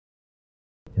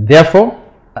Therefore,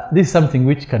 this is something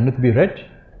which cannot be read,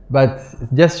 but it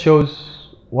just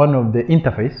shows one of the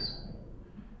interface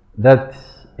that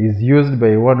is used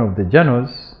by one of the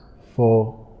journals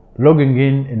for logging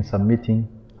in and submitting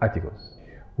articles.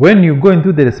 When you go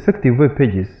into the respective web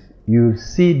pages, you'll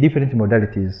see different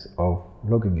modalities of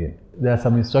logging in. There are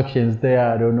some instructions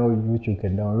there, I don't know, which you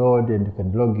can download and you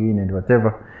can log in and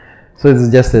whatever. So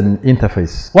it's just an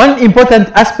interface. One important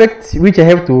aspect which I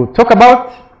have to talk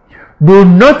about: do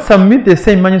not submit the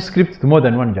same manuscript to more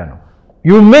than one journal.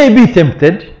 You may be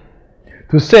tempted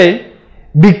to say,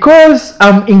 because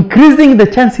I'm increasing the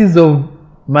chances of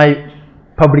my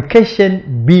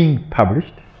publication being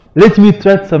published, let me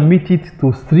try to submit it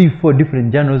to 3-4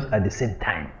 different journals at the same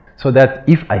time, so that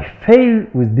if I fail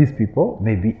with these people,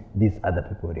 maybe these other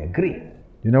people will agree.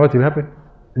 You know what will happen?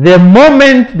 The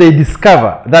moment they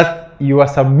discover that you are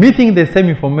submitting the same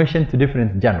information to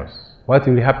different journals, what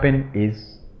will happen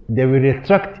is they will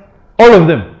retract all of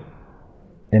them.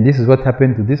 And this is what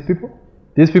happened to these people.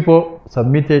 These people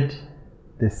submitted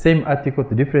the same article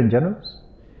to different journals,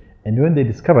 and when they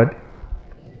discovered,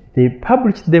 they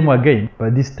published them again,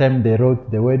 but this time they wrote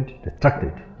the word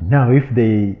retracted. Now if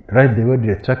they write the word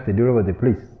retracted all over the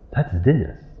place, that is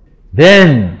dangerous.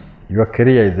 Then your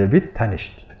career is a bit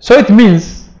tarnished. So it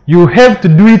means you have to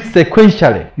do it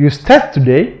sequentially. You start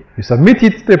today, you submit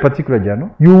it to a particular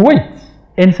journal, you wait,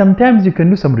 and sometimes you can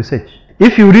do some research.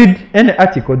 If you read any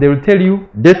article, they will tell you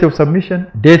date of submission,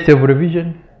 date of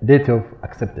revision, date of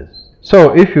acceptance.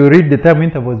 So if you read the time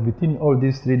intervals between all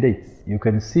these 3 dates, you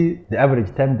can see the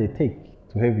average time they take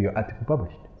to have your article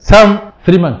published. Some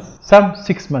 3 months, some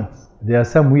 6 months. There are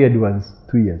some weird ones,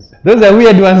 2 years. Those are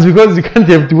weird ones because you can't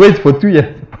have to wait for 2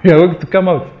 years for your work to come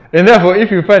out. And therefore,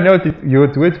 if you find out you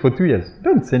have to wait for 2 years,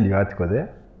 don't send your article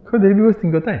there, because they'll be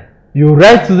wasting your time. You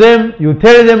write to them, you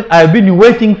tell them, I've been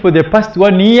waiting for the past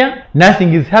 1 year,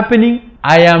 nothing is happening.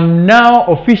 I am now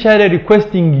officially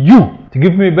requesting you to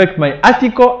give me back my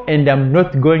article, and I'm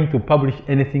not going to publish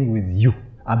anything with you.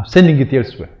 I'm sending it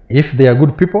elsewhere. If they are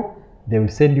good people, they will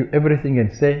send you everything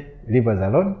and say, leave us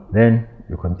alone. Then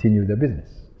you continue the business.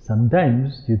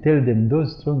 Sometimes you tell them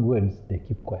those strong words, they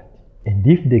keep quiet. And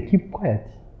if they keep quiet,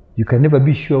 you can never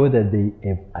be sure whether they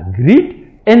have agreed.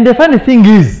 And the funny thing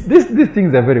is, these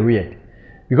things are very weird,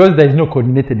 because there is no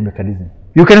coordinated mechanism.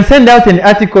 You can send out an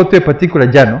article to a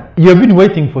particular journal. You have been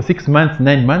waiting for 6 months,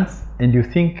 9 months, and you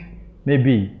think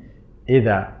maybe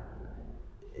either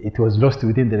it was lost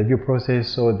within the review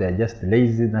process, or they're just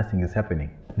lazy, nothing is happening.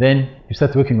 Then you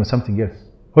start working on something else.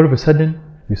 All of a sudden,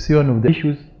 you see one of the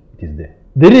issues, it is there.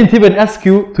 They didn't even ask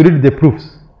you to read the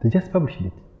proofs. They just published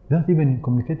it without even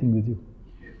communicating with you,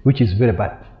 which is very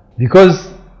bad,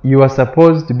 because you are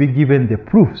supposed to be given the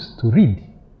proofs to read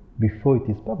before it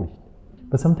is published.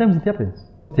 But sometimes it happens.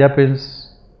 It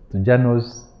happens to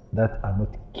journals that are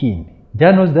not keen.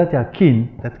 Journals that are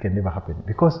keen, that can never happen,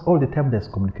 because all the time there's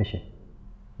communication.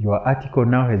 Your article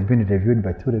now has been reviewed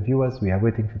by 2 reviewers. We are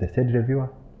waiting for the 3rd reviewer.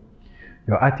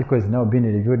 Your article is now being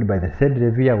reviewed by the 3rd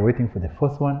reviewer. We're waiting for the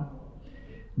 4th one.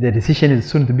 The decision is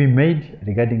soon to be made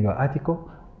regarding your article.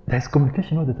 There's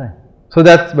communication all the time, so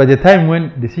that by the time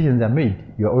when decisions are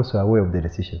made, you're also aware of the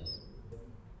decisions.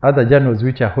 Other journals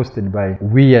which are hosted by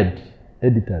weird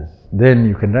editors, then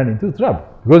you can run into trouble,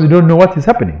 because you don't know what is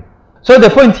happening. So the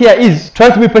point here is, try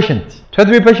to be patient. Try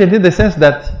to be patient in the sense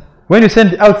that when you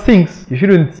send out things, you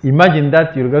shouldn't imagine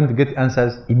that you're going to get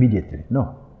answers immediately.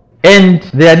 No. And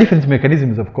there are different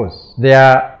mechanisms, of course.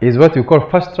 There is what we call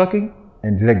fast tracking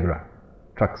and regular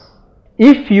tracks.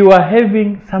 If you are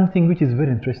having something which is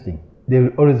very interesting, they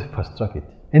will always fast track it.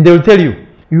 And they will tell you,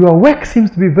 your work seems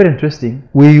to be very interesting.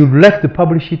 We would like to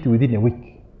publish it within a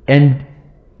week. And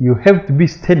you have to be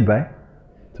standby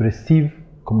to receive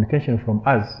communication from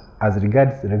us as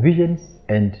regards revisions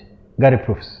and Gary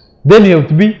proofs. Then you have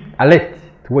to be alert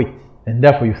to wait, and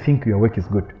therefore you think your work is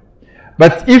good.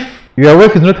 But if your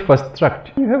work is not fast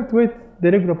tracked, you have to wait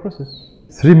the regular process.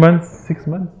 3 months, 6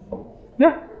 months.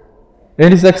 Yeah.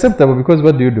 And it's acceptable, because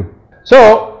what do you do?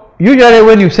 So usually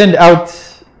when you send out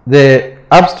the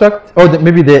abstract, or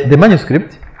maybe the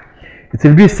manuscript, it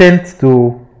will be sent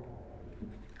to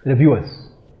reviewers.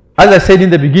 As I said in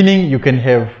the beginning, you can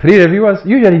have 3 reviewers.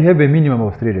 Usually you have a minimum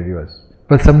of 3 reviewers,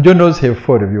 but some journals have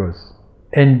 4 reviewers.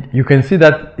 And you can see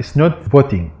that it's not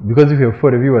voting, because if you have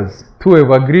 4 reviewers, 2 have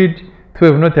agreed, 2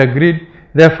 have not agreed,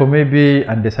 therefore maybe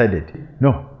undecided.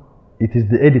 No, it is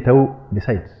the editor who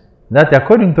decides. That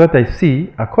according to what I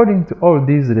see, according to all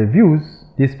these reviews,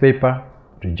 this paper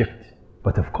reject.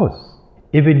 But of course,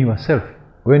 even yourself,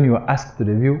 when you are asked to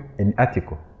review an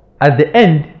article, at the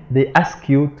end, they ask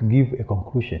you to give a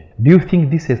conclusion. Do you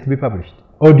think this has to be published?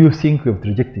 Or do you think we have to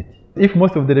reject it? If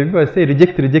most of the reviewers say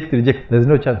reject, reject, reject, there's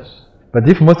no chance. But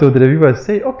if most of the reviewers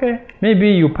say, okay, maybe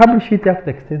you publish it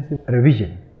after extensive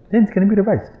revision, then it can be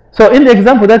revised. So in the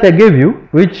example that I gave you,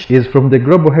 which is from the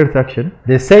Global Health Action,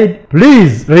 they said,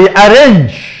 please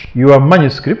rearrange your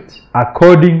manuscript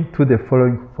according to the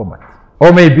following format.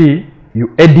 Or maybe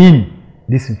you add in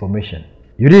this information.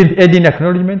 You didn't add in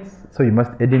acknowledgements, so you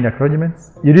must add in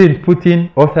acknowledgements. You didn't put in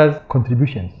authors'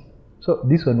 contributions. So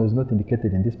this one was not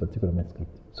indicated in this particular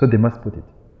manuscript. So they must put it.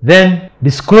 Then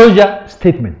disclosure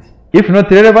statement. If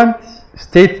not relevant,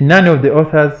 state none of the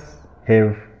authors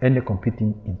have any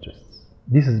competing interests.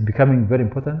 This is becoming very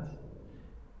important.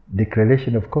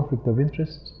 Declaration of conflict of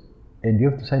interest, and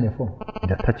you have to sign a form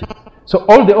and attach it. So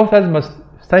all the authors must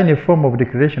sign a form of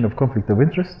declaration of conflict of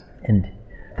interest and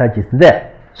attach it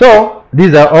there. So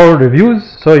these are all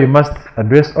reviews, so you must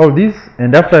address all these,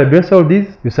 and after address all these,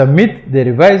 you submit the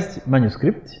revised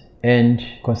manuscript and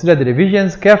consider the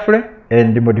revisions carefully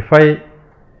and modify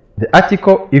the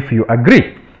article if you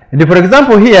agree. And for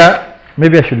example here,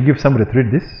 maybe I should give somebody to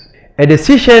read this. A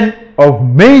decision of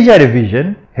major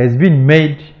revision has been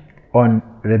made on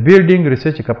rebuilding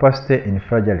research capacity in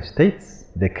fragile states,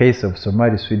 the case of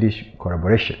Somali-Swedish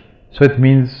collaboration. So it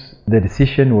means the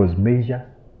decision was major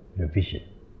revision.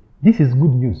 This is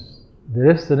good news. The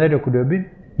rest scenario could have been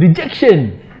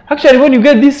rejection. Actually, when you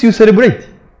get this, you celebrate,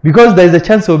 because there is a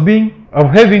chance of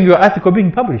having your article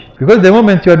being published. Because the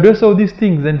moment you address all these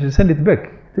things and you send it back,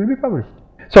 it will be published.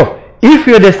 So if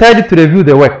you decided to review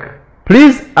the work,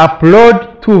 please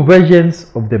upload 2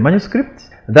 versions of the manuscript.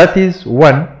 That is,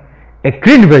 1, a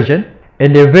clean version,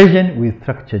 and a version with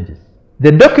track changes.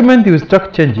 The document with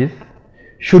track changes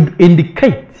should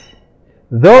indicate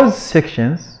those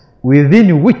sections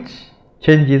within which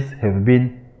changes have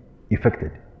been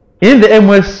effected. In the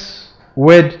MS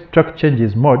Word track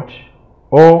changes mode,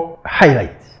 or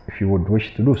highlight if you would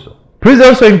wish to do so. Please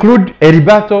also include a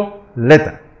rebuttal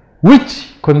letter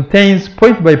which contains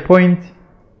point-by-point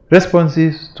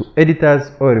responses to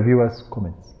editors or reviewers'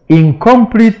 comments.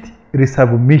 Incomplete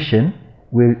resubmission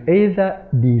will either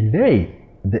delay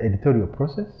the editorial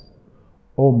process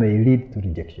or may lead to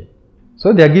rejection.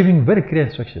 So they are giving very clear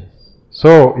instructions.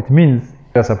 So it means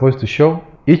you are supposed to show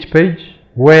each page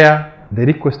where the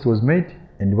request was made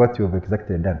and what you have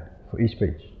exactly done for each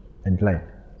page and line.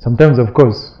 Sometimes, of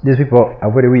course, these people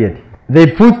are very weird.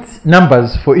 They put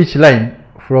numbers for each line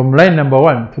from line number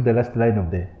 1 to the last line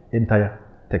of the entire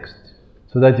text,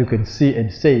 so that you can see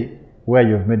and say where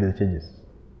you have made the changes.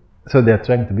 So they are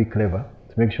trying to be clever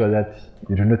to make sure that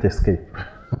you do not escape.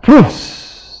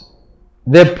 Proofs.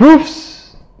 The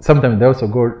proofs, sometimes they also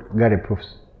go Gary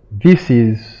proofs. This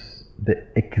is the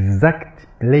exact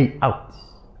layout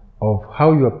of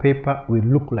how your paper will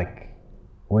look like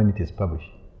when it is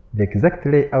published. The exact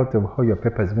layout of how your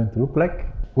paper is going to look like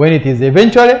when it is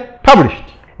eventually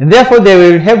published. And therefore they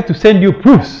will have to send you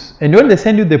proofs. And when they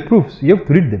send you the proofs, you have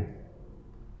to read them.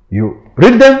 You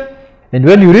read them, and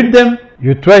when you read them,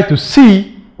 you try to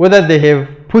see whether they have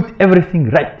put everything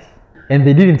right and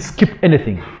they didn't skip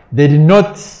anything. They did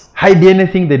not hide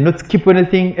anything, they did not skip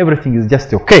anything, everything is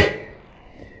just okay.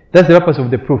 That's the purpose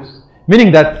of the proofs.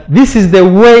 Meaning that this is the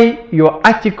way your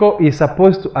article is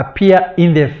supposed to appear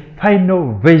in the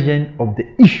final version of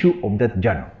the issue of that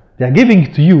journal. They are giving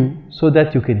it to you so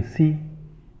that you can see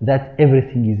that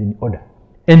everything is in order.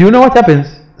 And you know what happens?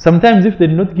 Sometimes if they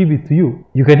do not give it to you,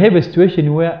 you can have a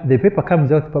situation where the paper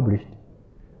comes out published,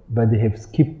 but they have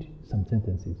skipped some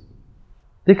sentences.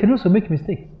 They can also make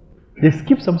mistakes. They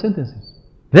skip some sentences.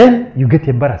 Then you get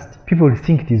embarrassed. People will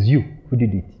think it is you who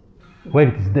did it, while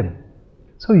it is them.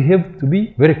 So you have to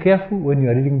be very careful when you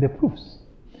are reading the proofs.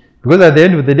 Because at the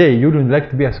end of the day, you don't like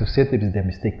to be associated with their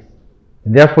mistakes.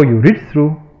 And therefore, you read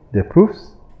through the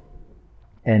proofs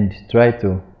and try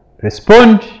to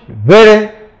respond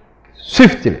very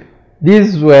swiftly.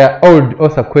 These were old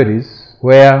author queries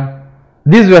where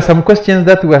these were some questions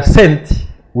that were sent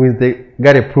with the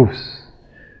Gary proofs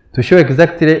to show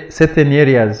exactly certain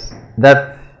areas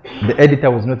that the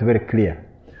editor was not very clear.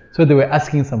 So they were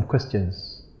asking some questions.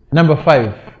 Number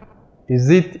 5, is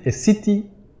it a city,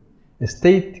 a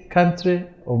state, country,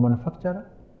 or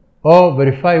manufacturer? Or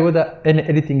verify whether any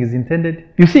editing is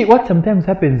intended. You see, what sometimes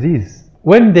happens is,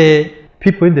 when the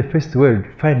people in the first world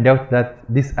find out that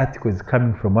this article is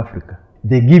coming from Africa,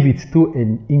 they give it to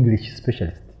an English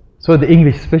specialist. So the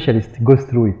English specialist goes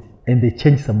through it and they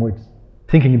change some words,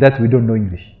 thinking that we don't know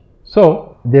English.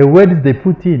 So the words they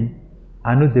put in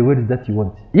are not the words that you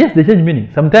want. Yes, they change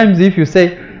meaning. Sometimes if you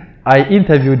say, I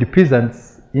interviewed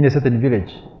peasants in a certain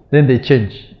village, then they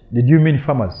change. Did you mean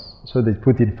farmers? So they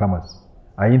put in farmers.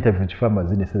 I interviewed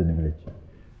farmers in a certain village.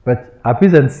 But are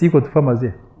peasants equal to farmers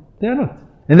here? They are not.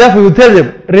 And therefore you tell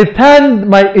them, return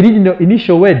my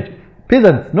initial word.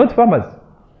 Peasants, not farmers.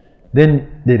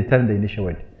 Then they return the initial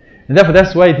word. And therefore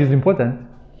that's why it is important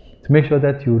to make sure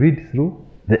that you read through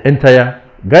the entire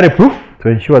Gare proof to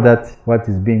ensure that what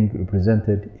is being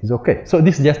represented is okay. So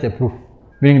this is just a proof,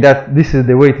 meaning that this is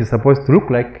the way it is supposed to look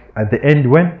like at the end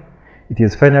when it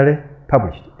is finally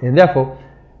published. And therefore,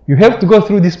 you have to go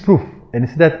through this proof and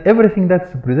see that everything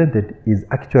that's presented is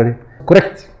actually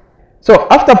correct. So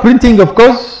after printing, of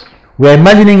course, we are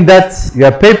imagining that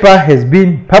your paper has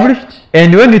been published.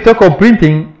 And when we talk of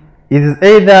printing, it is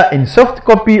either in soft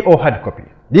copy or hard copy.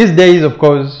 These days, of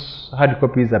course, hard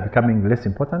copies are becoming less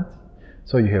important.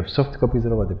 So you have soft copies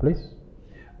all over the place.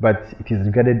 But it is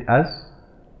regarded as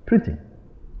printing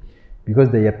because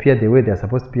they appear the way they are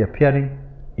supposed to be appearing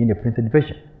in a printed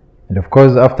version. And of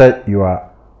course, after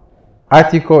your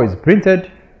article is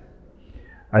printed,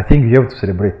 I think you have to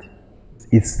celebrate.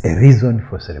 It's a reason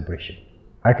for celebration.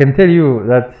 I can tell you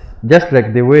that just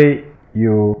like the way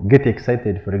you get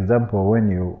excited, for example, when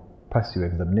you pass your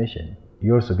examination,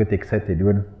 you also get excited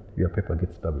when your paper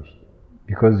gets published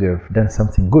because you have done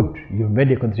something good. You've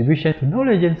made a contribution to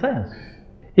knowledge and science.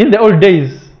 In the old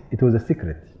days, it was a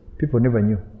secret. People never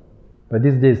knew. But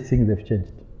these days, things have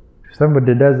changed. If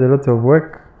somebody does a lot of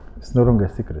work, it's no longer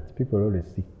a secret. People always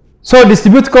see. So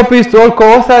distribute copies to all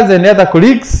co-authors and other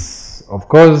colleagues. Of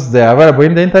course, they are available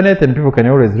in the internet and people can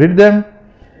always read them.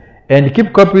 And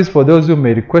keep copies for those who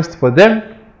may request for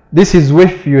them. This is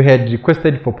if you had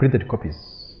requested for printed copies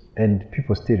and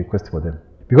people still request for them.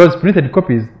 Because printed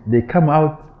copies, they come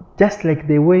out just like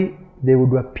the way they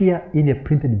would appear in a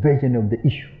printed version of the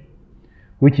issue,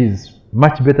 which is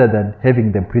much better than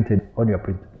having them printed on your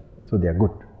printer. So they are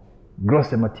good.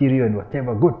 Glossy material and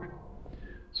whatever, good.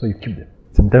 So you keep them.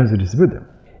 Sometimes you distribute them.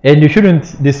 And you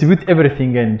shouldn't distribute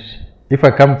everything, and if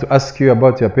I come to ask you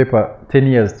about your paper 10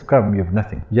 years to come, you have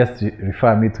nothing. Just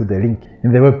refer me to the link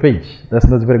in the web page. That's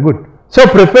not very good. So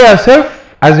prepare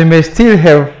yourself, as you may still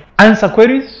have answer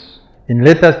queries in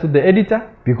letters to the editor,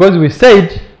 because we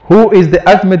said, who is the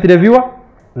ultimate reviewer?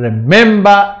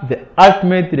 Remember, the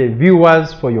ultimate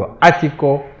reviewers for your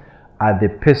article are the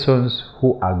persons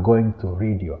who are going to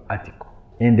read your article.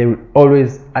 And they will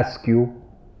always ask you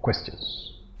questions.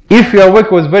 If your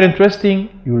work was very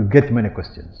interesting, you will get many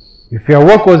questions. If your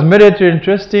work was moderately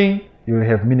interesting, you will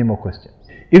have minimal questions.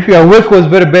 If your work was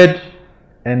very bad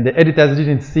and the editors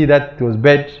didn't see that it was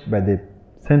bad, but they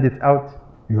sent it out,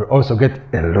 you will also get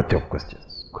a lot of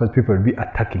questions because people will be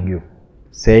attacking you,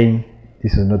 saying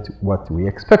this is not what we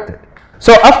expected.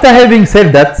 So after having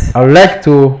said that, I would like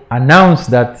to announce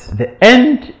that the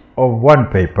end of one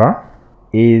paper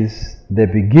is the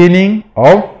beginning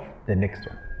of the next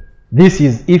one. This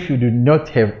is if you do not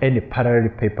have any parallel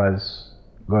papers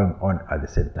going on at the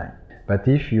same time. But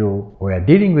if you were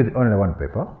dealing with only one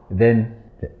paper, then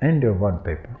the end of one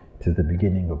paper is the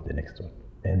beginning of the next one.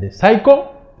 And the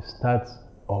cycle starts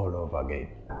all over again.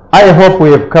 I hope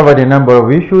we have covered a number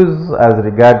of issues as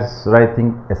regards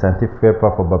writing a scientific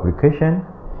paper for publication.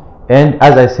 And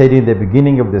as I said in the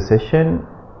beginning of the session,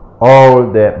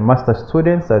 all the master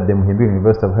students at the Muhimbili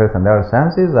University of Health and Allied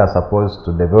Sciences are supposed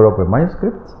to develop a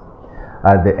manuscript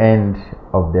at the end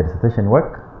of their dissertation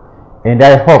work. And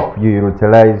I hope you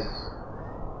utilize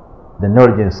the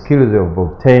knowledge and skills you have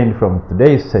obtained from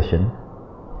today's session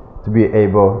to be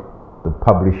able to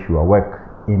publish your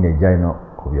work in a journal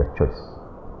of your choice.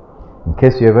 In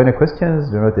case you have any questions,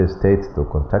 do not hesitate to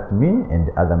contact me and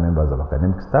the other members of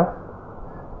academic staff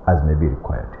as may be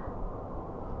required.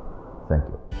 Thank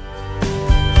you.